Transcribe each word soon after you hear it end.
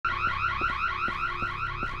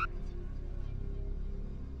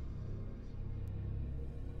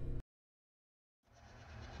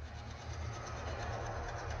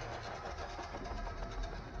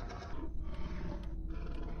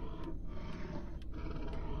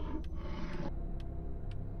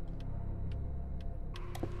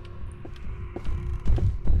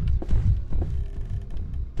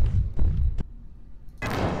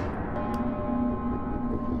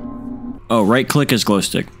Oh, right click is glow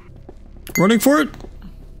stick. Running for it.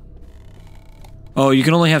 Oh, you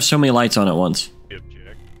can only have so many lights on at once.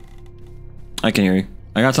 I can hear you.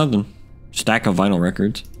 I got something. Stack of vinyl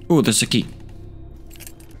records. Ooh, there's a key.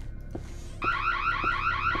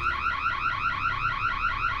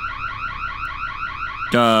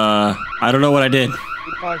 I don't know what I did.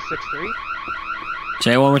 8563?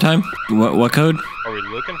 Say it one more time. What code? Are we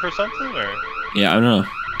looking for something, or? Yeah, I don't know.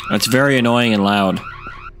 It's very annoying and loud.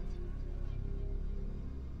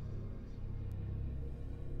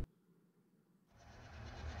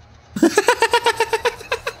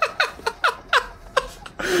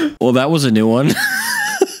 Well, that was a new one.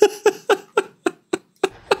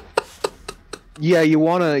 Yeah, you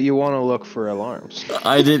wanna look for alarms.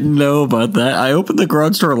 I didn't know about that. I opened the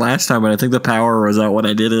garage door last time, and I think the power was out when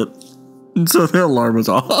I did it, and so the alarm was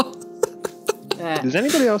off. Does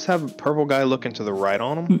anybody else have a purple guy looking to the right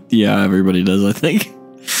on him? Yeah, everybody does, I think.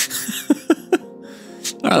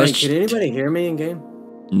 Wait, could anybody hear me in game?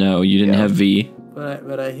 No, you didn't have V.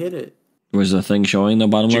 But I hit it. Was the thing showing the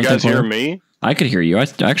bottom left? Did you guys hear me? I could hear you. I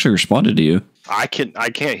actually responded to you. I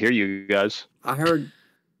can't hear you guys. I heard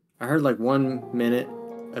like 1 minute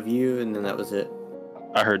of you, and then that was it.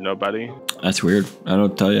 I heard nobody. That's weird. I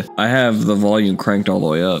don't tell you. I have the volume cranked all the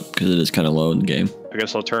way up because it is kind of low in the game. I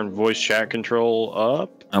guess I'll turn voice chat control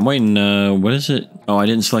up. I'm waiting. What is it? Oh, I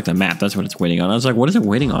didn't select the map. That's what it's waiting on. I was like, what is it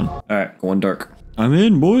waiting on? All right, going dark. I'm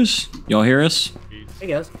in, boys. Y'all hear us? Hey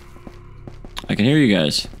guys, I can hear you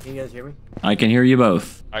guys. can you guys hear me? I can hear you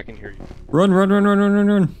both. I can hear you. Run, run, run, run, run, run,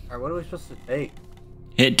 run. All right, what are we supposed to take?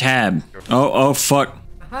 Hit tab. Oh, fuck.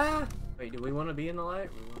 Aha! Wait, do we want to be in the light?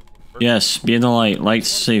 Yes, be in the light. Light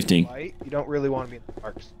safety. Light? You don't really want to be in the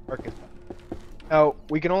dark. Now,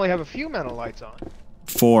 we can only have a few mental lights on.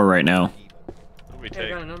 4 right now. What do we Hey, take? I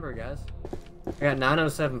got a number, guys. I got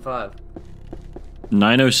 9075.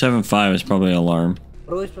 9075 is probably an alarm.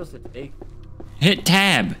 What are we supposed to take? Hit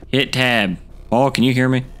tab. Hit tab. Paul, can you hear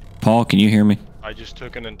me? Paul, can you hear me? I just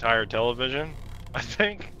took an entire television, I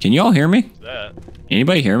think. Can y'all hear me? What's that?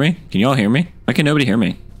 Anybody hear me? Can y'all hear me? Why can nobody hear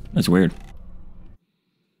me? That's weird.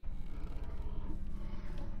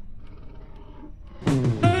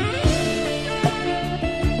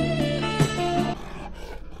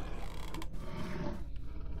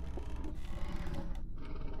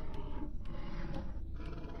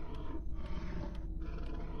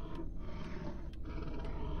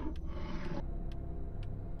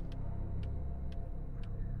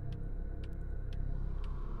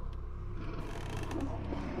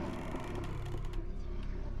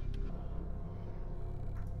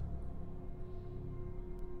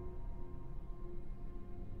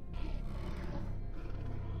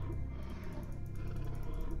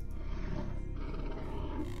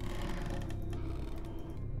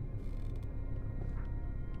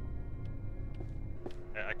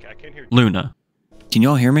 I can't hear you. Luna. Can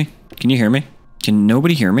y'all hear me? Can you hear me? Can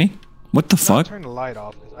nobody hear me? What the I'll fuck? turn the light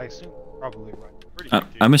off because I assume you're probably right. Pretty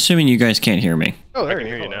confused. I'm assuming you guys can't hear me. Oh, I there can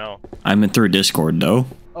hear you go. now. I'm in through Discord though.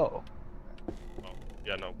 Oh. Oh,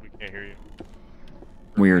 yeah, no, we can't hear you.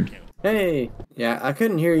 Weird. Hey! Yeah, I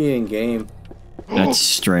couldn't hear you in game. That's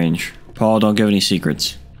strange. Paul, don't give any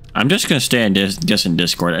secrets. I'm just gonna stay in just in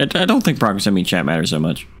Discord. I don't think progress in chat matters so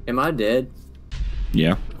much. Am I dead?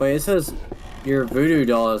 Yeah. Wait, it says your voodoo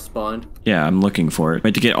doll has spawned. Yeah, I'm looking for it.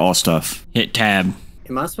 Wait to get all stuff. Hit tab.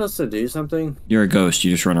 Am I supposed to do something? You're a ghost.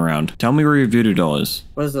 You just run around. Tell me where your voodoo doll is.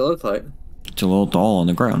 What does it look like? It's a little doll on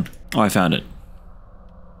the ground. Oh, I found it.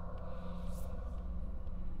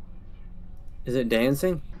 Is it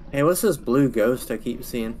dancing? Hey, what's this blue ghost I keep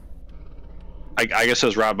seeing? I guess it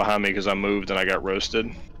was right behind me because I moved and I got roasted.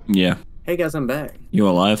 Yeah. Hey guys, I'm back. You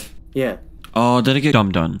alive? Yeah. Oh, did it get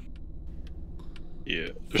done? Yeah.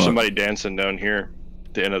 There's Fuck. somebody dancing down here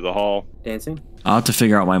at the end of the hall. Dancing? I'll have to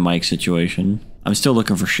figure out my mic situation. I'm still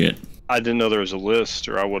looking for shit. I didn't know there was a list,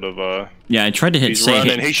 or I would have. Yeah, I tried to hit He's say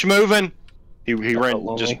running. hit. He's moving. He That's ran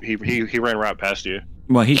lonely. just he ran right past you.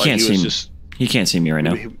 Well, he Like, can't he see was me. just- He can't see me right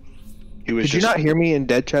now. He was Could you just. not hear me in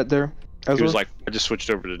dead chat there? He was Ezra? like, I just switched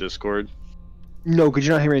over to Discord. No, could you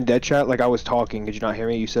not hear me in dead chat? Like I was talking, could you not hear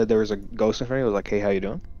me? You said there was a ghost in front of you. I was like, hey, how you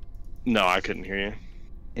doing? No, I couldn't hear you.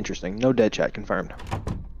 Interesting. No dead chat confirmed.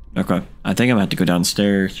 Okay. I think I'm gonna have to go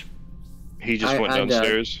downstairs. He just went I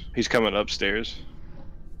downstairs. He's coming upstairs.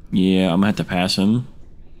 Yeah, I'm gonna have to pass him.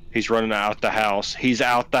 He's running out the house. He's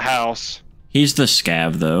out the house. He's the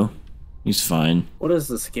scav though. He's fine. What is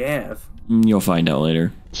the scav? You'll find out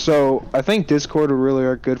later. So I think Discord would really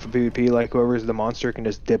are good for PvP. Like whoever's the monster can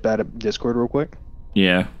just dip out of Discord real quick.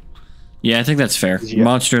 Yeah. Yeah, I think that's fair. Yeah.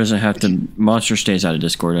 Monster doesn't have to. Monster stays out of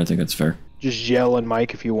Discord. I think that's fair. Just yell and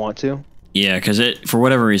mic if you want to. Yeah, because it for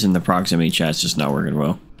whatever reason the proximity chat's just not working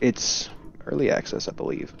well. It's early access, I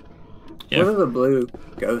believe. Yeah. What are the blue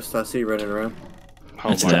ghosts I see running around? Oh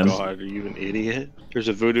That's my them. god, are you an idiot? There's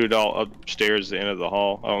a voodoo doll upstairs at the end of the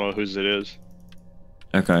hall. I don't know whose it is.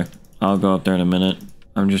 Okay, I'll go up there in a minute.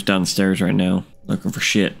 I'm just downstairs right now looking for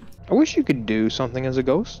shit. I wish you could do something as a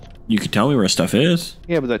ghost. You could tell me where stuff is.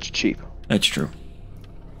 Yeah, but that's cheap. That's true.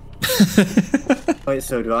 Wait,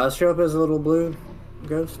 so do I show up as a little blue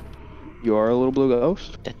ghost? You are a little blue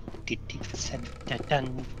ghost?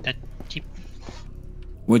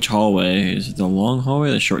 Which hallway? Is it the long hallway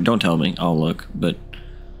or the short? Don't tell me. I'll look, but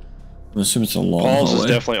I'm assuming it's a long Paul's hallway.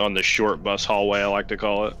 is definitely on the short bus hallway, I like to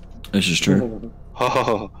call it. This is true.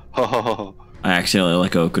 I accidentally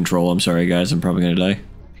let go of control. I'm sorry, guys. I'm probably gonna die.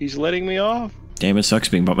 He's letting me off. Damn, it sucks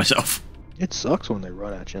being by myself. It sucks when they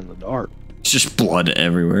run at you in the dark. It's just blood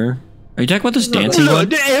everywhere. Are you talking about this dancing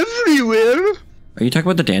one? everywhere. Are you talking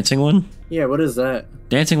about the dancing one? Yeah, what is that?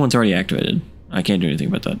 Dancing one's already activated. I can't do anything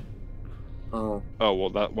about that. Oh. Oh, well,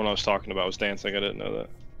 that one I was talking about was dancing. I didn't know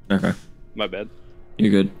that. Okay. My bad. You're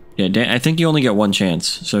good. Yeah, I think you only get one chance.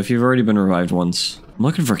 So if you've already been revived once, I'm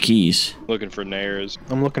looking for keys. Looking for nairs.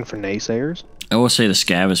 I'm looking for naysayers. I will say the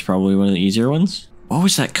scav is probably one of the easier ones. What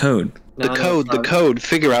was that code? The code.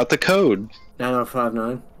 Figure out the code.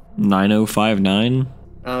 9059. 9059?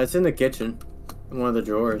 It's in the kitchen. In one of the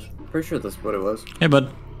drawers. Pretty sure that's what it was. Hey,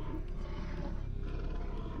 bud.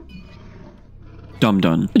 Dumb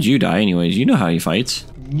done. Did you die anyways? You know how he fights.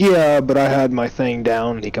 Yeah, but I had my thing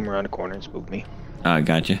down and he come around the corner and spooked me.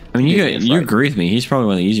 Gotcha. I mean, Gave me a you fright. agree with me. He's probably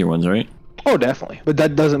one of the easier ones, right? Oh, definitely. But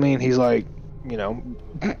that doesn't mean he's like, you know,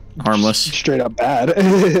 Harmless. straight up bad.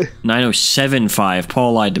 9075.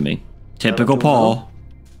 Paul lied to me. Typical Paul.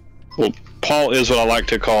 Well, Paul is what I like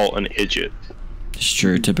to call an idiot. It's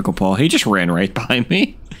true. Typical Paul. He just ran right behind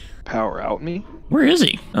me. Power out me. Where is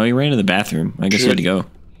he? Oh, he ran to the bathroom. I guess he had to go.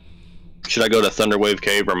 Should I go to Thunderwave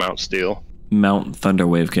Cave or Mount Steel? Mount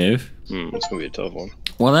Thunderwave Cave. It's gonna be a tough one.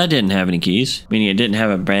 Well, that didn't have any keys. Meaning it didn't have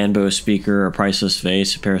a Bambo speaker, a priceless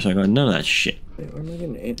vase, a paracycle, none of that shit. Wait, where am I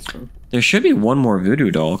getting ants from? There should be one more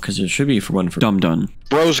voodoo doll, because there should be one for Dumb Done.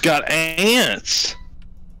 Bro's got ants.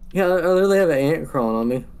 Yeah, I literally have an ant crawling on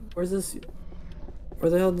me. Where's this? Where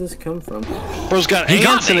the hell did this come from? Bro's got He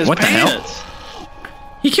got ants in me. his What the hell? pants.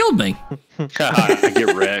 He killed me. I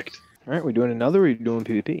get wrecked. All right, we doing another or we doing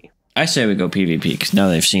PvP? I say we go PvP, because now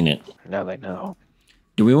they've seen it. Now they know.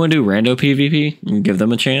 Do we want to do rando PvP and give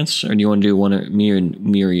them a chance? Or do you want to do one me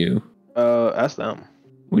or you? Ask them.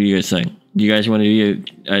 What do you guys think? Do you guys want to do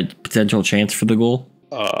a potential chance for the goal?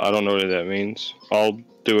 I don't know what that means. I'll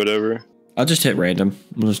do it over. I'll just hit random.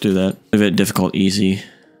 Let's do that. Leave it difficult, easy.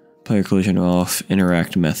 Player collision off.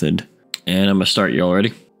 Interact method. And I'm going to start. You all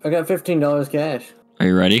ready? I got $15 cash. Are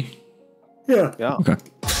you ready? Yeah. Yeah. Okay.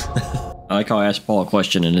 I like how I asked Paul a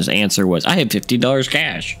question and his answer was, I have $50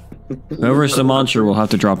 cash. Whoever is the monster will have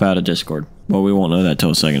to drop out of Discord. Well, we won't know that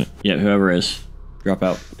till a second. Yeah, whoever is, drop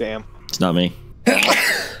out. Damn. It's not me.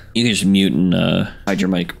 You can just mute and hide your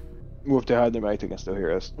mic. We'll have to hide their mic. They can still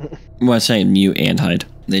hear us. Well, I'm saying mute and hide.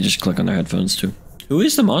 They just click on their headphones too. Who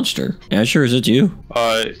is the monster? Asher, is it you?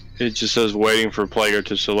 It just says waiting for player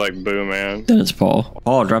to select Boo Man. Then it's Paul.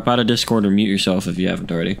 Paul, drop out of Discord or mute yourself if you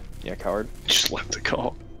haven't already. Yeah, coward. Just left the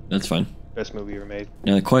call. That's fine. Best movie ever made.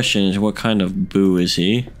 Now the question is, what kind of boo is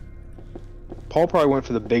he? Paul probably went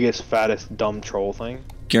for the biggest, fattest, dumb troll thing.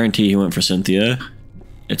 Guarantee he went for Cynthia.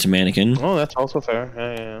 It's a mannequin. Oh, that's also fair.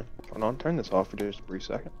 Yeah. Hold on, turn this off for just a brief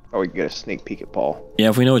second. Oh, we can get a sneak peek at Paul. Yeah,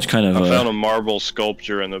 if we know which kind of I found a marble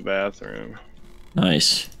sculpture in the bathroom.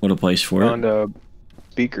 nice. What a place for Found it. a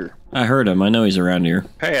speaker. I heard him. I know he's around here.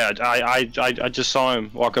 Hey, I just saw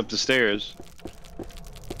him walk up the stairs.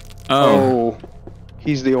 Oh,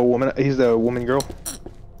 He's the old woman. He's the woman girl.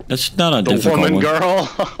 that's not a The difficult woman one.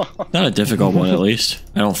 girl. Not a difficult one, at least.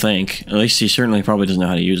 I don't think. At least he certainly probably doesn't know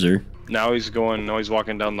how to use her. Now he's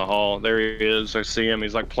walking down the hall. There he is. I see him.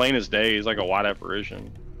 He's like plain as day. He's like a white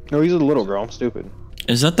apparition. No, he's a little girl. I'm stupid.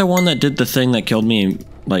 Is that the one that did the thing that killed me,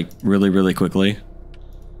 like, really, really quickly?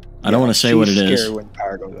 I don't want to say what it She's is. scared when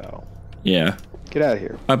power goes out. Yeah. Get out of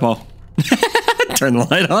here. Hi, Paul. Turn the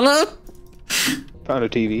light on up. Found a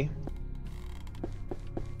TV.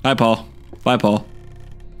 Hi, Paul. Bye, Paul.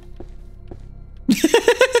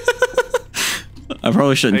 I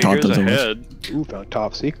probably shouldn't Hey, talk here's to a them. head. Ooh, found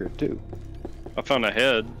top secret too. I found a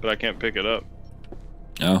head, but I can't pick it up.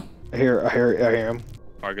 Oh, I hear him.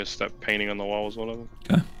 I guess that painting on the wall was one of them.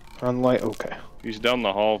 okay. On the light. Okay. He's down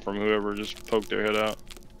the hall from whoever just poked their head out.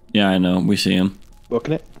 Yeah, I know. We see him.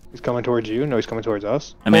 Booking it. He's coming towards you. No, he's coming towards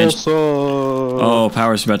us. I managed. Also, Oh,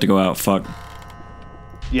 power's about to go out. Fuck.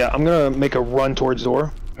 yeah, I'm gonna make a run towards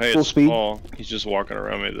door. Hey, Full it's speed. Paul. He's just walking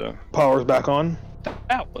around me though. Power's back on.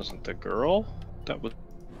 That wasn't the girl. That was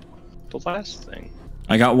the last thing.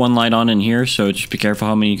 I got one light on in here, so just be careful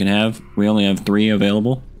how many you can have. We only have 3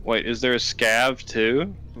 available. Wait, is there a scav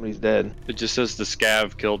too? Somebody's dead. It just says the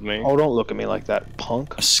scav killed me. Oh, don't look at me like that,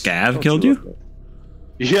 punk. A scav Don't killed look you? at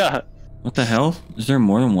me. Yeah, What the hell? Is there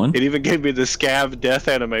more than one? it even gave me the scav death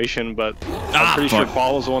animation, but I'm pretty sure fuck.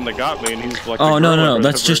 Paul was the one that got me, and he's like. Oh, the no, girl no, I no.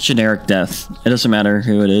 That's remember. just generic death. It doesn't matter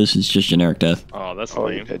who it is. It's just generic death. Oh, that's Oh,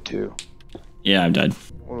 you're lame. dead too. Yeah, I'm dead.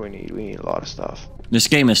 What do we need? We need a lot of stuff. This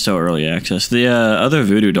game is still early access. The other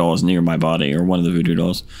voodoo doll is near my body, or one of the voodoo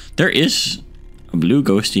dolls. There is a blue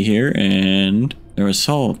ghosty here, and there was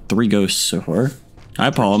saw 3 ghosts so far.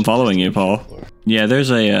 Hi, Paul. I'm following you, Paul. Yeah, there's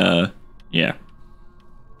a, yeah.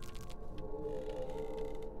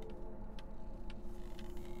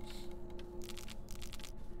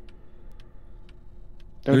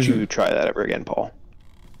 Don't Where's you your- try that ever again, Paul.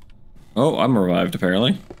 Oh, I'm revived,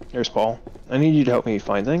 apparently. There's Paul. I need you to help me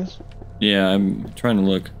find things. Yeah, I'm trying to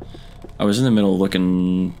look. I was in the middle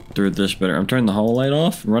looking through this better. I'm turning the hall light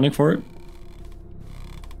off, running for it.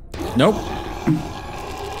 Nope.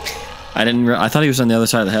 I didn't. I thought he was on the other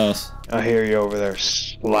side of the house. I hear you over there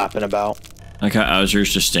slapping about. Like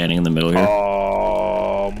Ozer's just standing in the middle here.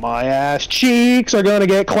 Oh, my ass cheeks are gonna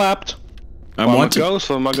get clapped. I'm I'm a watching. ghost.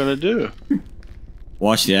 What am I gonna do?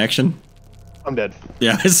 Watch the action. I'm dead.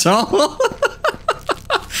 Yeah, I saw.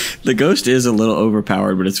 The ghost is a little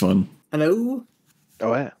overpowered, but it's fun. Hello?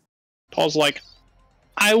 Oh yeah. Paul's like,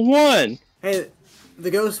 I won. Hey,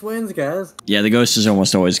 the ghost wins, guys. Yeah, the ghost is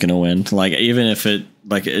almost always gonna win. Like even if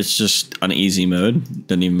it's just on easy mode,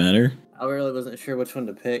 doesn't even matter. I really wasn't sure which one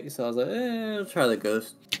to pick, so I was like, I'll try the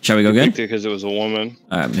ghost. Shall we go Picked again? it because it was a woman.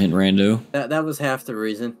 I'm hitting rando. That was half the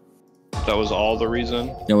reason. That was all the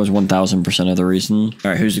reason. That was 1000% of the reason.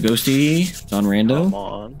 All right, who's the ghosty? It's on Come rando.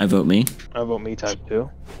 on. I vote me. I vote me type 2.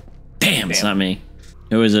 Damn, it's not me.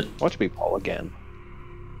 Who is it? Watch me Paul again.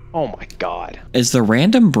 Oh my god. Is the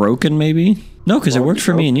random broken? Maybe. No, because it Well, worked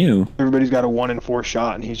for me and you. Everybody's got a 1 in 4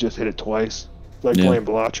 shot and he's just hit it twice. It's like Yeah. playing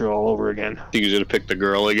Bellatra all over again. Think he's gonna pick the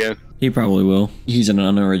girl again? He probably will. He's an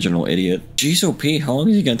unoriginal idiot. Jeez, OP, how long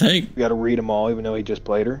is he gonna take? You gotta read them all even though he just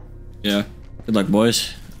played her. Yeah. Good luck,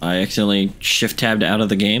 boys. I accidentally shift tabbed out of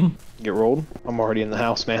the game. Get rolled. I'm already in the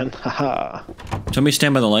house, man. Haha. Somebody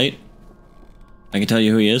stand by the light. I can tell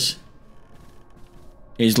you who he is.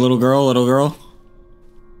 He's little girl, little girl.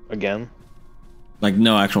 Again. Like,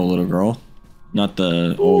 no actual little girl. Not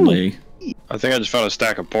the old lady. I think I just found a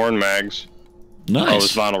stack of porn mags. Oh, it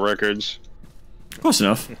was Nice. vinyl records. Close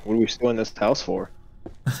enough. What are we still in this house for?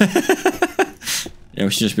 Yeah, we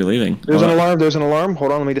should just be leaving. There's Oh, an alarm. There's an alarm.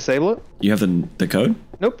 Hold on, let me disable it. You have the code?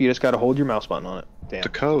 Nope, you just gotta hold your mouse button on it. Damn.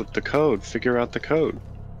 The code. Figure out the code.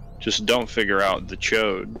 Just don't figure out the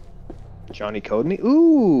chode. Johnny code me.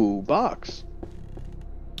 Ooh, box.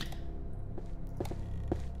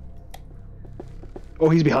 Oh,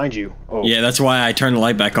 he's behind you. Oh, Yeah, that's why I turned the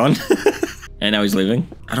light back on. And now he's leaving.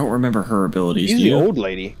 I don't remember her abilities. He's do the you? old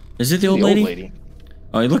lady. Is it the He's old lady?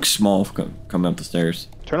 Oh, he looks small coming up the stairs.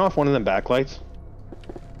 Turn off one of them backlights.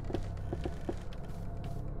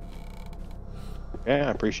 Yeah,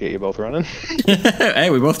 I appreciate you both running.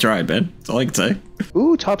 Hey, we both tried, man. That's all I can say.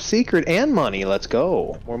 Ooh, top secret and money. Let's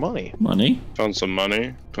go. More money. Money. Found some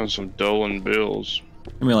money. Found some Dolan bills.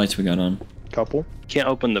 How many lights we got on? Couple. Can't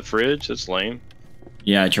open the fridge. That's lame.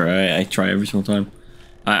 Yeah, I try. I try every single time.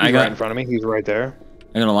 I He's right in got front of me. He's right there.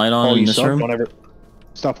 I got a light on Paul, in you this suck. room. Don't ever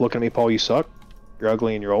stop looking at me, Paul. You suck. You're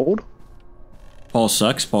ugly and you're old. Paul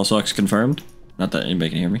sucks. Paul sucks confirmed. Not that anybody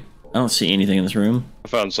can hear me. I don't see anything in this room. I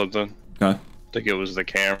found something. Okay. I think it was the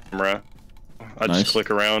camera. I Nice. just click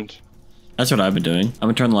around. That's what I've been doing. I'm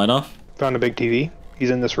gonna turn the light off. Found a big TV. He's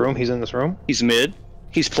in this room. He's in this room. He's mid.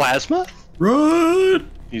 He's plasma. Run!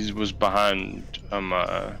 He was behind.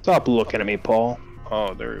 Stop looking at me, Paul.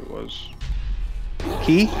 Oh, there he was.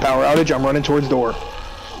 Key. Power outage. I'm running towards door.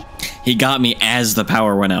 He got me as the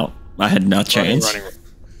power went out. I had no chance.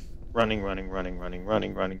 Running. Running.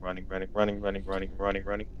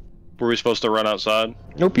 Were we supposed to run outside?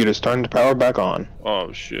 Nope, you just turned the power back on.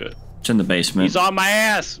 Oh shit. It's in the basement. He's on my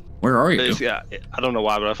ass. Where are you? Yeah, I don't know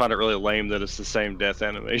why, but I find it really lame that it's the same death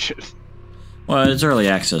animation. Well, it's early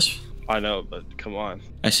access. I know, but come on.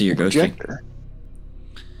 I see your ghosting. Projector.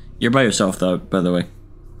 You're by yourself, though, by the way.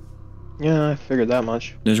 Yeah, I figured that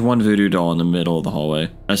much. There's one voodoo doll in the middle of the hallway.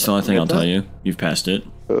 That's the only thing I'll Get tell that? you. You've passed it.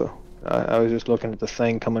 Oh, I was just looking at the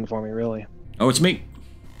thing coming for me, really. Oh, it's me.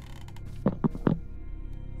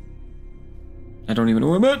 I don't even know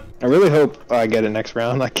where I'm at. I really hope I get it next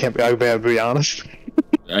round. I can't be. I'll be honest.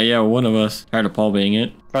 Yeah, one of us. Tired of Paul being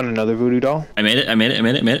it. Found another voodoo doll. I made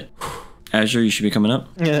it. Azure, you should be coming up.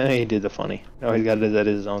 Yeah, he did the funny. Oh, he got it at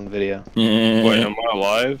his own video. Wait, am I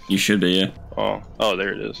alive? You should be, yeah. Oh,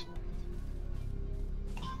 there it is.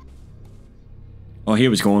 Oh, he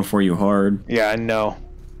was going for you hard. Yeah, I know.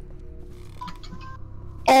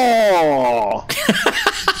 Oh!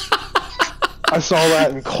 I saw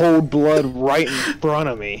that in cold blood right in front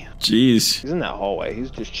of me. Jeez. He's in that hallway. He's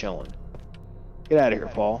just chilling. Get out of here,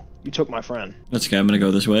 Paul. You took my friend. Let's go. I'm gonna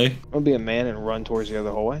go this way. I'm gonna be a man and run towards the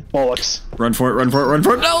other hallway. Bollocks. Run for it, run for it, run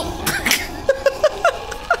for it. No!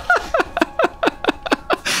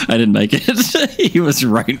 I didn't make it. He was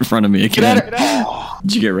right in front of me again. Get out of here. No.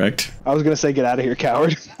 Did you get wrecked? I was gonna say get out of here,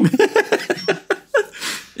 coward.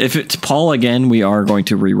 If it's Paul again, we are going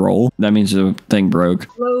to re-roll. That means the thing broke.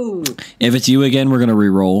 Whoa. If it's you again, we're going to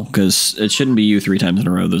re-roll, because it shouldn't be you 3 times in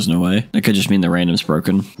a row. There's no way. That could just mean the random's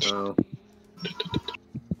broken. Oh.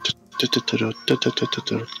 I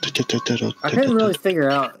couldn't really figure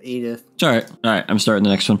out Edith. It's alright. Alright, I'm starting the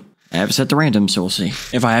next one. I have it set to random, so we'll see.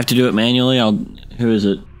 If I have to do it manually, I'll... Who is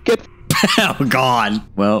it? Get. Oh, God.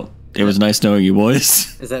 Well, it was nice knowing you,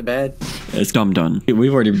 boys. Is that bad? It's done.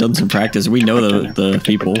 We've already done some practice. We know the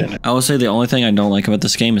people. I will say the only thing I don't like about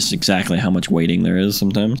this game is exactly how much waiting there is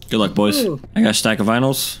sometimes. Good luck, boys. Ooh. I got a stack of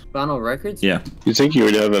vinyls. Vinyl records? Yeah, You think you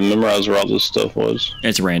would have it memorized where all this stuff was?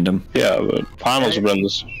 it's random. Yeah, but finals have been in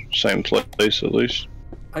the same place at least.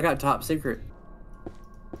 I got top secret.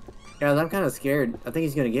 Guys, I'm kind of scared. I think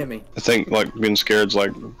he's gonna get me. I think like being scared's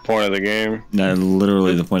like the point of the game. That's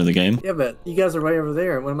literally the point of the game. Yeah, but you guys are right over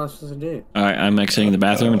there. What am I supposed to do? Alright, I'm exiting the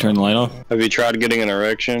bathroom and turn the light off. Have you tried getting an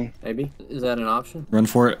erection? Maybe? Is that an option? Run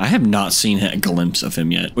for it. I have not seen a glimpse of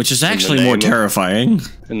him yet, which is actually more name of- terrifying.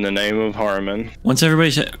 In the name of Harmon. Once everybody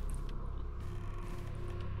said...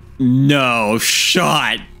 No,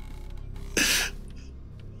 shot!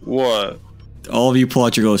 What? All of you pull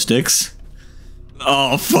out your glow sticks.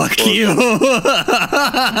 Oh, fuck you!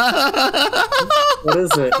 What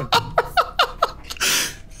is it?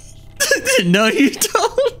 No, you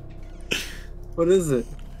don't. What is it?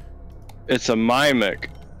 It's a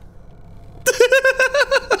mimic.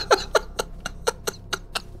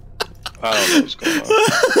 I don't know what's going on.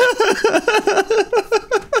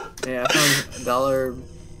 Yeah, I found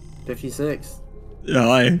 $1.56.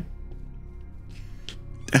 Hi.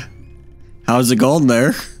 How's it going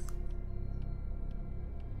there?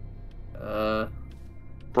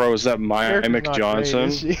 Bro, is that Mimic Not Johnson? great,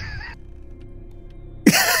 is she?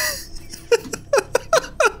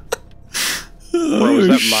 Bro, is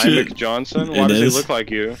that shit. Mimic Johnson? Why It does is. he look like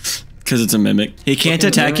you? Because it's a mimic. He can't Fucking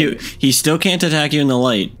attack you. mimic. He still can't attack you in the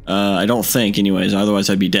light. I don't think, anyways. Otherwise,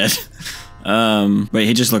 I'd be dead. Wait,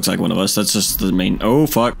 he just looks like one of us. That's just the main. Oh,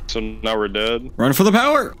 fuck. So now we're dead. Run for the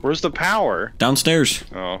power. Where's the power? Downstairs.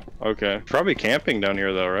 Oh, okay. Probably camping down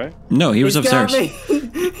here though, right? No, he was upstairs. Got me.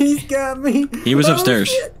 He's got me. He was Oh, upstairs.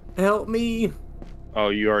 shit. Help me. Oh,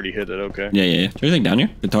 you already hit it. Okay. Yeah. Is there anything down here?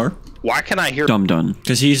 Guitar? Why can I hear? Dumb done.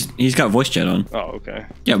 Because he's got voice chat on. Oh, okay.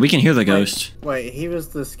 Yeah, we can hear the ghost. Wait, he was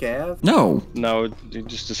the scav? No. No,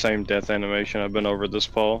 just the same death animation. I've been over this,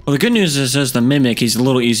 Paul. Well, the good news is, as the mimic, he's a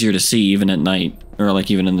little easier to see even at night, or like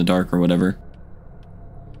even in the dark or whatever.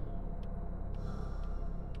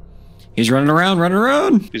 He's running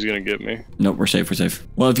around. He's gonna get me. Nope, we're safe.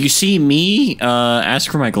 Well, if you see me,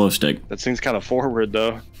 ask for my glow stick. That seems kind of forward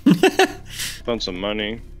though. Found some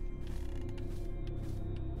money.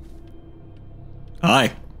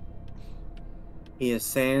 Hi. He is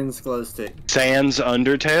Sans glow stick. Sans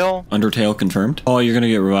Undertale? Undertale confirmed. Oh, you're gonna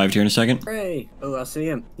get revived here in a second. Hooray! Oh, I see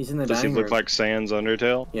him. He's in the Does he dining look room. like Sans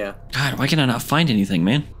Undertale? Yeah. God, why can I not find anything,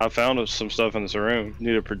 man? I found some stuff in this room.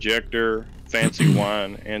 Need a projector, fancy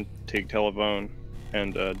wine, antique telephone,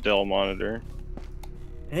 and a Dell monitor.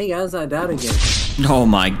 Hey guys, I died again. Oh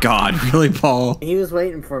my God, really, Paul? He was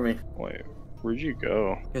waiting for me. Wait, where'd you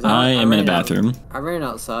go? 'Cause I am in a ran out- bathroom. I ran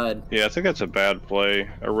outside. Yeah, I think that's a bad play.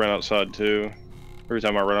 I ran outside too. Every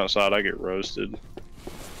time I run outside, I get roasted.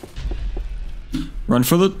 Run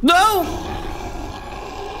for the no!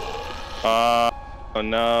 Oh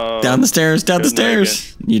no. Down the stairs. Couldn't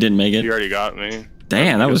make You didn't make it. You already got me.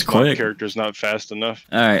 Damn, that was Guess my quick. character's not fast enough.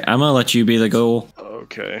 All right, I'm gonna let you be the goal.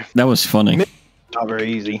 Okay. That was funny. Not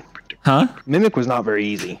very easy. Huh? Mimic was not very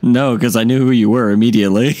easy. No, because I knew who you were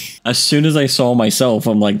immediately. As soon as I saw myself,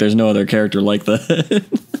 I'm like, there's no other character like that.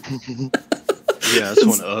 Yeah, that's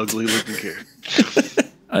one ugly looking character.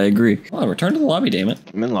 I agree. Oh, return to the lobby, damn it.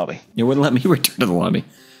 I'm in lobby. You wouldn't let me return to the lobby.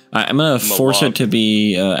 All right, I'm going to force it to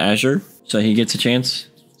be Azure, so he gets a chance,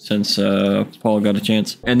 since Paul got a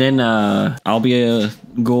chance. And then I'll be a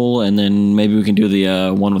ghoul, and then maybe we can do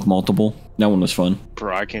the one with multiple. That one was fun.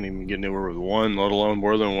 Bro, I can't even get anywhere with one, let alone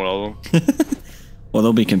more than one of them. Well,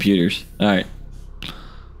 they'll be computers. All right.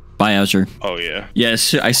 Bye, Azure. Oh yeah.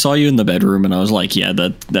 Yes, I saw you in the bedroom, and I was like, yeah,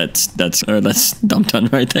 that's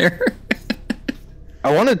Dumpton right there.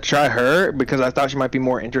 I want to try her because I thought she might be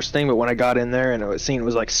more interesting, but when I got in there and it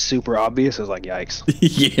was like super obvious, I was like, yikes.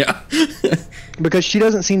 Yeah. Because she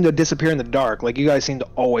doesn't seem to disappear in the dark. Like, you guys seem to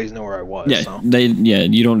always know where I was. Yeah, So.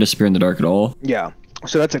 you don't disappear in the dark at all. Yeah.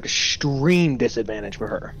 So that's an extreme disadvantage for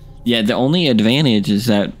her. Yeah, the only advantage is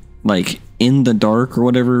that, like, in the dark or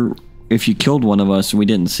whatever, if you killed one of us and we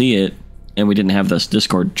didn't see it, and we didn't have this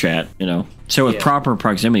Discord chat, you know. So with proper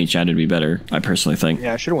proximity chat, it'd be better, I personally think.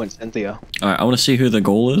 Yeah, I should have went Cynthia. All right, I want to see who the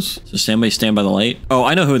goal is. So stand by the light. Oh,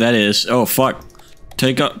 I know who that is. Oh, fuck.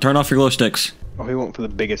 Turn off your glow sticks. Oh, he went for the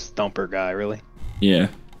biggest thumper guy, really? Yeah.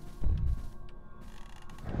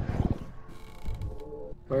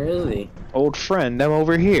 Where is he? Old friend, I'm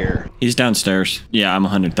over here. He's downstairs. Yeah, I'm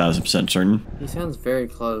 100,000% certain. He sounds very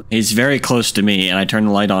close. He's very close to me, and I turned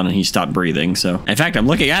the light on and he stopped breathing, so. In fact, I'm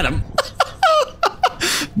looking at him.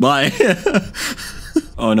 Bye.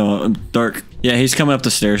 Oh no, I'm dark. Yeah, he's coming up the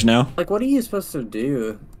stairs now. Like, what are you supposed to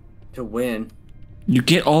do to win? You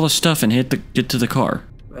get all the stuff and get to the car.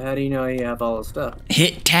 How do you know you have all the stuff?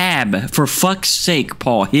 Hit tab. For fuck's sake,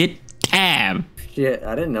 Paul. Hit tab. Shit,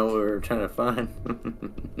 I didn't know what we were trying to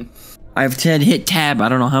find. I've said hit tab I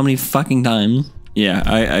don't know how many fucking times.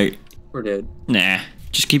 Yeah, We're dead. Nah.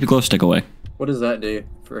 Just keep your glow stick away. What does that do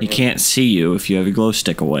for He him? can't see you if you have your glow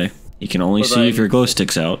stick away. He can only What see about if your glow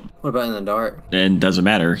stick's out. What about in the dark? And doesn't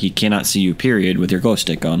matter. He cannot see you, period, with your glow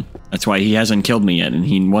stick on. That's why he hasn't killed me yet, and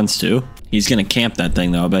he wants to. He's gonna camp that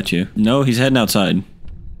thing, though, I bet you. No, he's heading outside.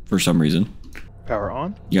 For some reason. Power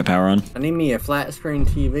on? You got power on? I need me a flat screen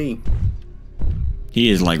TV. He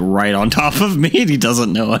is, like, right on top of me, and he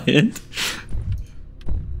doesn't know it.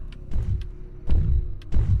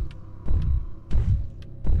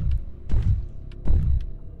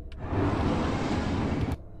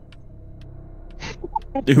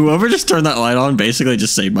 Whoever just turned that light on basically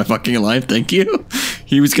just saved my fucking life, thank you.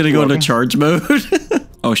 He was gonna go into charge mode.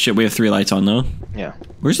 Oh shit, we have 3 lights on though. Yeah.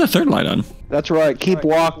 Where's the 3rd light on? That's right, keep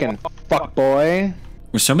walking, fuck boy.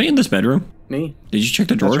 Was somebody in this bedroom? Me? Did you check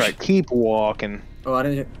the drawers? That's right, keep walking. Oh, I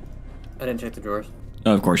didn't check the drawers.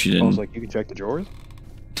 Oh, of course you I didn't. was like, you can check the drawers?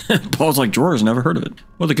 Paul's like, drawers, never heard of it.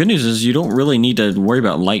 Well, the good news is you don't really need to worry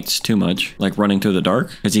about lights too much, like running through the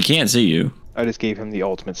dark, because he can't see you. I just gave him the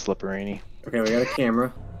ultimate slipperini. Okay, we got a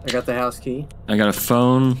camera. I got the house key. I got a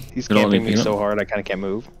phone. He's It'll let camping me pick so up. hard I kind of can't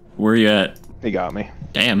move. Where you at? He got me.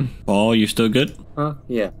 Damn. Paul, you still good? Huh?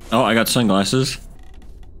 Yeah. Oh, I got sunglasses.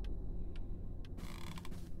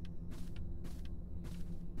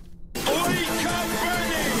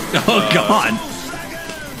 Oh, God.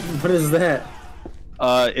 What is that?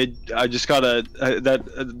 I just got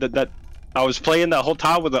that I was playing that whole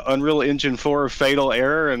time with the Unreal Engine 4 fatal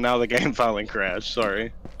error, and now the game finally crashed.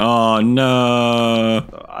 Sorry. Oh, no.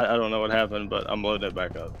 I don't know what happened, but I'm loading it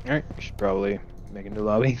back up. Alright, we should probably make a new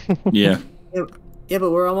lobby. Yeah. Yeah,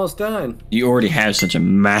 but we're almost done. You already have such a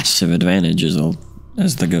massive advantage as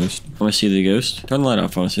the ghost. I want to see the ghost. Turn the light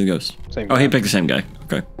off. I want to see the ghost. Same Oh, guy. he picked the same guy.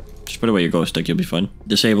 Okay. Just put away your glow stick. You'll be fine.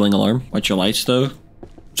 Disabling alarm. Watch your lights, though.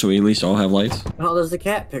 So we at least all have lights. Oh, there's the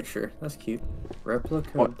cat picture. That's cute.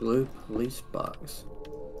 Replica What? blue police box.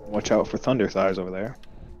 Watch out for thunder thighs over there.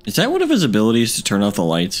 Is that one of his abilities to turn off the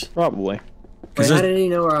lights? Probably. Wait, how did he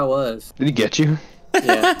know where I was? Did he get you?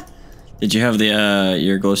 Yeah. Did you have the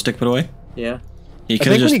your glow stick put away? Yeah. He I could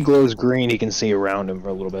think just. when he glows green, he can see around him for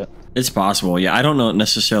a little bit. It's possible. Yeah, I don't know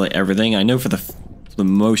necessarily everything. I know for the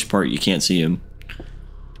most part you can't see him.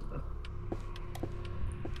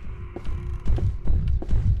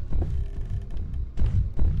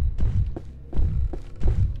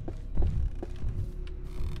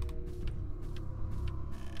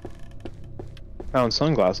 Found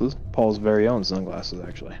sunglasses. Paul's very own sunglasses,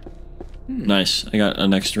 actually. Nice. I got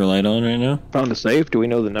an extra light on right now. Found a safe. Do we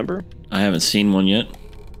know the number? I haven't seen one yet.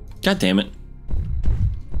 God damn it.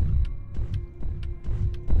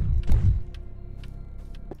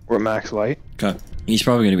 We're at max light. Okay. He's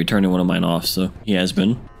probably going to be turning one of mine off, so he has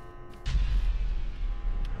been.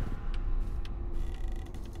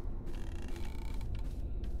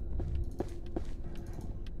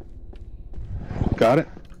 Got it.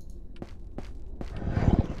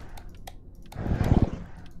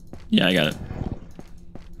 Yeah, I got it.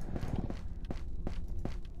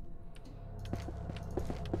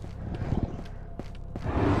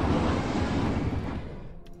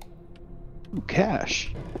 Ooh,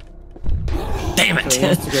 cash. Damn So he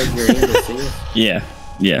has it. to go green to see us. Yeah.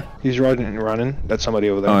 Yeah. He's running. That's somebody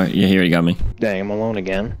over there. Oh, yeah, he already got me. Dang, I'm alone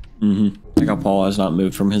again. Mm-hmm. Like how Paul has not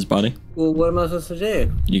moved from his body. Well, what am I supposed to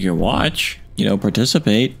do? You can watch, you know,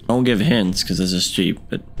 participate. Don't give hints, because this is cheap,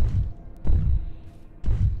 but...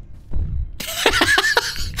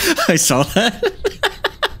 I saw that.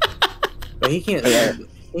 But he can't.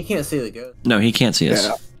 He can't see the ghost. No, he can't see us.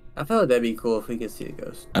 Yeah. I felt like that'd be cool if we could see the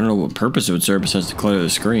ghost. I don't know what purpose it would serve besides to clear the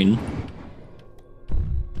screen.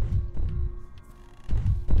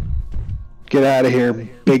 Get out of here,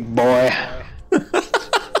 big boy.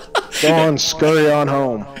 Go on, scurry on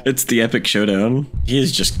home. It's the epic showdown. He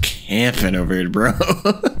is just camping over here, bro.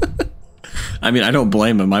 I mean, I don't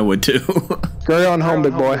blame him. I would too. Scurry on home,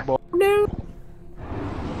 big boy. No.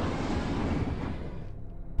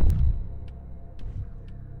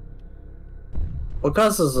 What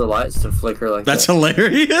causes the lights to flicker like That's that?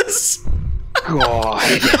 hilarious.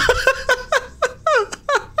 God.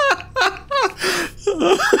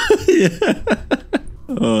 Yeah.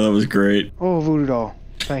 Oh, that was great. Oh, voodoo doll.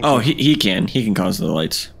 Thank Oh, you. he can cause the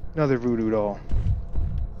lights. Another voodoo doll.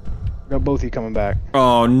 Got both of you coming back.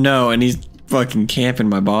 Oh no, and he's fucking camping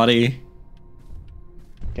my body.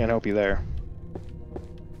 Can't help you there.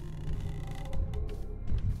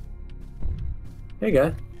 Hey,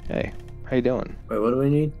 guy. Hey, how you doing? Wait, what do we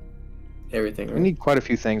need? Everything, right? We need quite a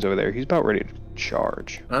few things over there. He's about ready to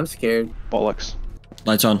charge. I'm scared. Bollocks.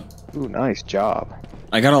 Lights on. Ooh, nice job.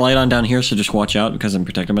 I got a light on down here, so just watch out because I'm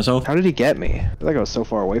protecting myself. How did he get me? I feel like I was so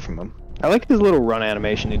far away from him. I like his little run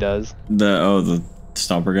animation he does. The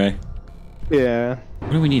stomper guy. Yeah.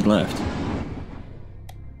 What do we need left?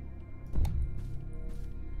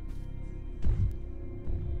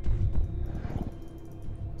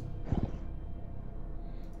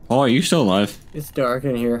 Paul, are you still alive? It's dark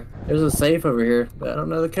in here. There's a safe over here, but I don't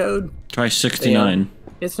know the code. Try 69.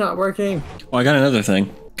 It's not working. Oh, I got another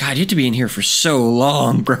thing. God, you have to be in here for so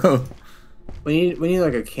long, bro. We need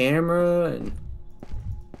like a camera and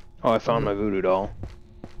Oh, I found my voodoo doll.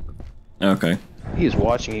 Okay. He is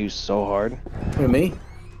watching you so hard. Who, me?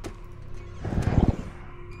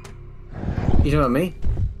 You talking about me?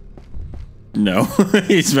 No,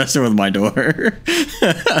 he's messing with my door.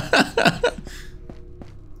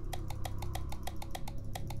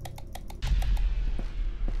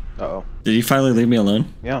 Uh-oh. Did he finally leave me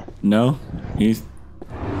alone? Yeah. No? He's...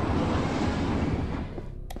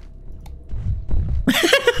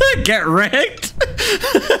 Get wrecked!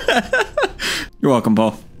 You're welcome,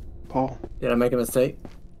 Paul. Paul. Did I make a mistake?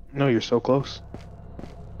 No, you're so close.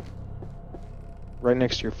 Right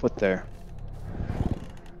next to your foot there.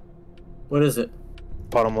 What is it?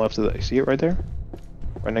 Bottom left of the... See it right there?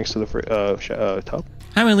 Right next to the tub?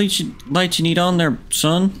 How many lights you need on there,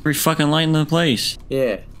 son? Every fucking light in the place.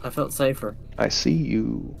 Yeah, I felt safer. I see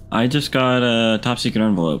you. I just got a top secret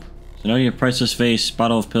envelope. So now you have priceless face,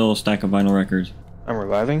 bottle of pills, stack of vinyl records. I'm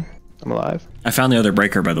reviving. I'm alive. I found the other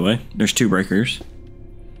breaker, by the way. There's 2 breakers.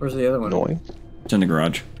 Where's the other one? Noise. It's in the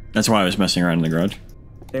garage. That's why I was messing around in the garage.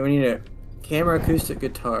 Okay, we need a camera, acoustic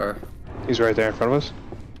guitar. He's right there in front of us.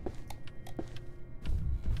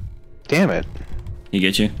 Damn it. He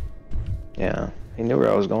get you? Yeah. He knew where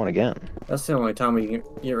I was going again. That's the only time we can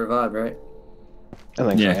get revived, right? I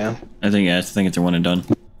think Yeah. so, yeah. I think it's a one and done.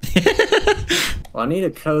 Well, I need a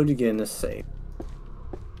code to get in this safe.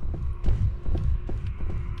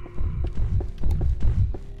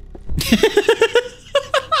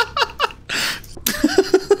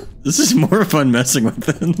 This is more fun messing with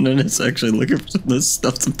it than it's actually looking for some of this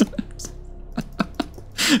stuff sometimes.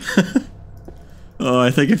 Oh,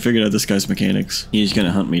 I think I figured out this guy's mechanics. He's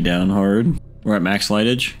gonna hunt me down hard. We're at max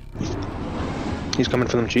lightage. He's coming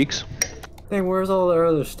for them cheeks. Hey, where's all the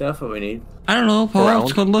other stuff that we need? I don't know, Paul. Around.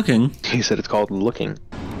 It's called looking. He said it's called looking.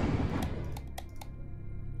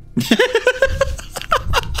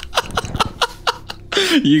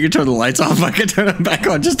 You can turn the lights off. I can turn them back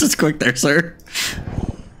on just as quick there, sir.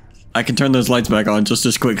 I can turn those lights back on just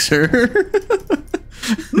as quick, sir.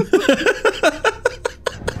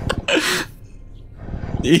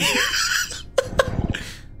 He's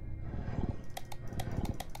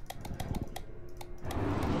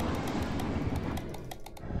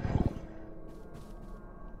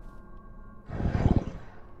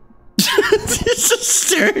just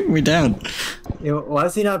staring me down. You know, why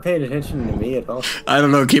is he not paying attention to me at all? I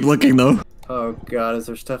don't know. Keep looking, though. Oh god, is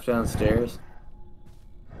there stuff downstairs?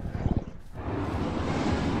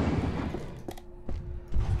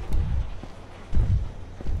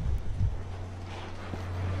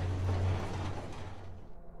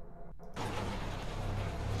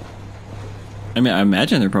 I mean, I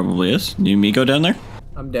imagine there probably is. You me go down there?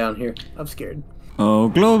 I'm down here. I'm scared. Oh,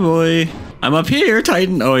 Glow Boy. I'm up here,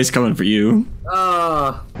 Titan. Oh, he's coming for you.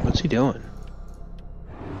 Ah. What's he doing?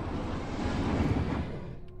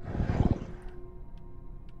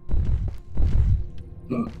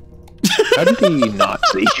 How did he not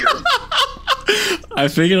see you? I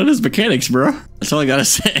figured out his mechanics, bro. That's all I gotta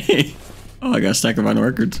say. Oh, I got a stack of vinyl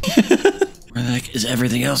records. Where the heck is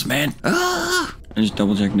everything else, man? Ah! I just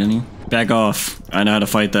double checked any. Back off. I know how to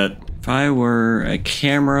fight that. If I were a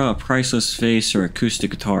camera, a priceless face, or acoustic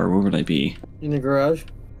guitar, where would I be? In the garage.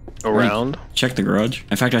 Around? Check the garage.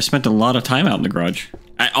 In fact, I spent a lot of time out in the garage.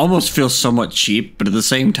 I almost feel somewhat cheap, but at the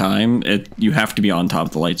same time, you have to be on top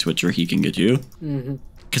of the light switch or he can get you. Mm-hmm.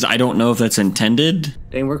 Because I don't know if that's intended.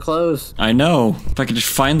 Dang, we're close. I know. If I could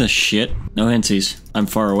just find this shit. No hintsies. I'm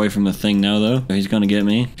far away from the thing now, though. He's gonna get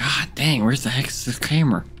me. God dang, where's the heck is this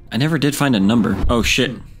camera? I never did find a number. Oh,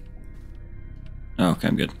 shit. Oh, okay,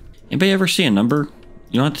 I'm good. Anybody ever see a number?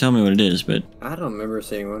 You don't have to tell me what it is, but... I don't remember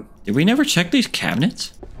seeing one. Did we never check these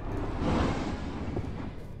cabinets?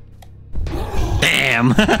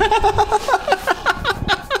 Damn!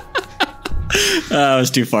 I was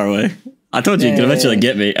too far away. I told you you could eventually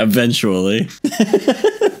get me. Eventually.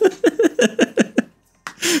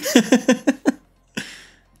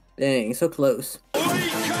 Dang, so close.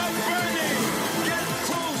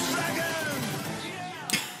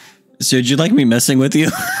 So, would you like me messing with you?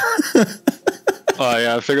 Oh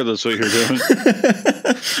yeah, I figured that's what you're doing.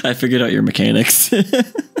 I figured out your mechanics. All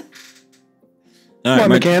right,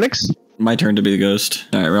 Mechanics? my turn to be the ghost.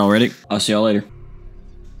 All right, we're all ready. I'll see y'all later.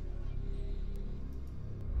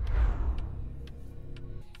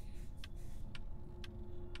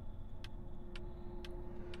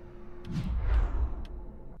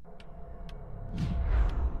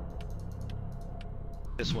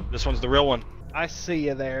 This one's the real one. I see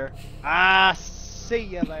you there. I see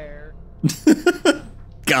you there.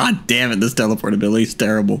 God damn it, this teleportability is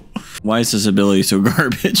terrible. Why is this ability so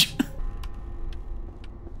garbage?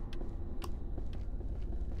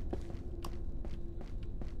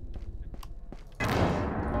 Oh,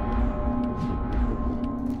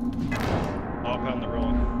 I found the real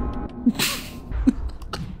one.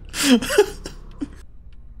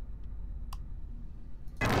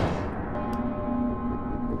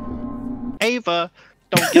 Ava,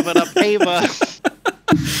 don't give it up, Ava.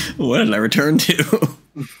 What did I return to?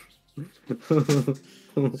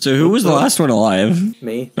 So who was the last one alive?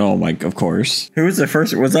 Me. Oh my, of course. Who was the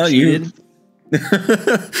first? Was that you?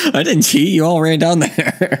 I didn't cheat. You all ran down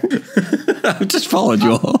there. I just followed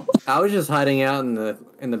you all. I was just hiding out in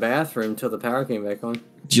the bathroom till the power came back on.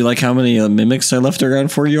 Do you like how many mimics I left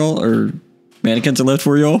around for y'all, or mannequins I left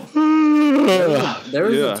for y'all? There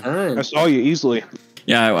was a ton. I saw you easily.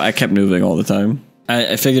 Yeah, I kept moving all the time.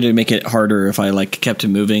 I figured it'd make it harder if I like kept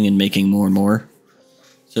moving and making more and more.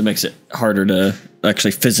 So it makes it harder to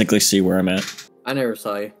actually physically see where I'm at. I never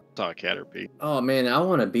saw you. Saw a Caterpie. Oh man, I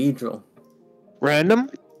want a Beedrill. Random?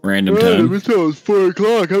 Random time. It's 4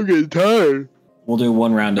 o'clock. I'm getting tired. We'll do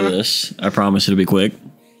one round of this. I promise it'll be quick.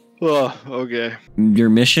 Oh, okay. Your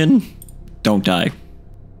mission? Don't die.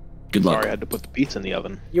 Good luck. Sorry, I had to put the pizza in the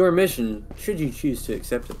oven. Your mission, should you choose to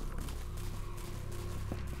accept it.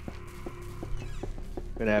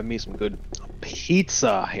 Gonna have me some good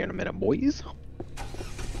pizza here in a minute, boys.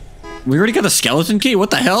 We already got the skeleton key?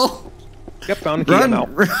 What the hell? Yep, found the key. I'm out.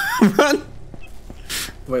 Run!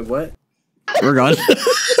 Wait, what? We're gone.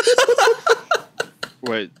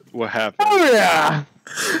 Wait, what happened? Oh yeah!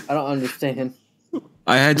 I don't understand.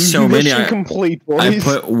 I had so many. Mission complete, boys. I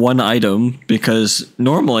put one item because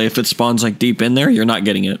normally if it spawns like deep in there, you're not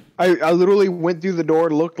getting it. I literally went through the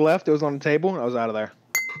door, looked left, it was on the table, and I was out of there.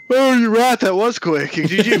 Oh, you're right. That was quick.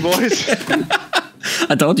 GG, boys.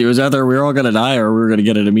 I told you it was either we were all gonna die or we were gonna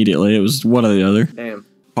get it immediately. It was one or the other. Damn.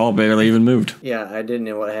 Paul barely even moved. Yeah, I didn't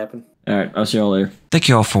know what happened. Alright, I'll see y'all later. Thank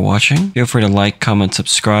you all for watching. Feel free to like, comment,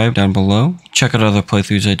 subscribe down below. Check out other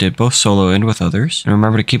playthroughs I did both solo and with others. And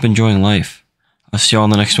remember to keep enjoying life. I'll see y'all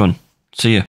in the next one. See ya.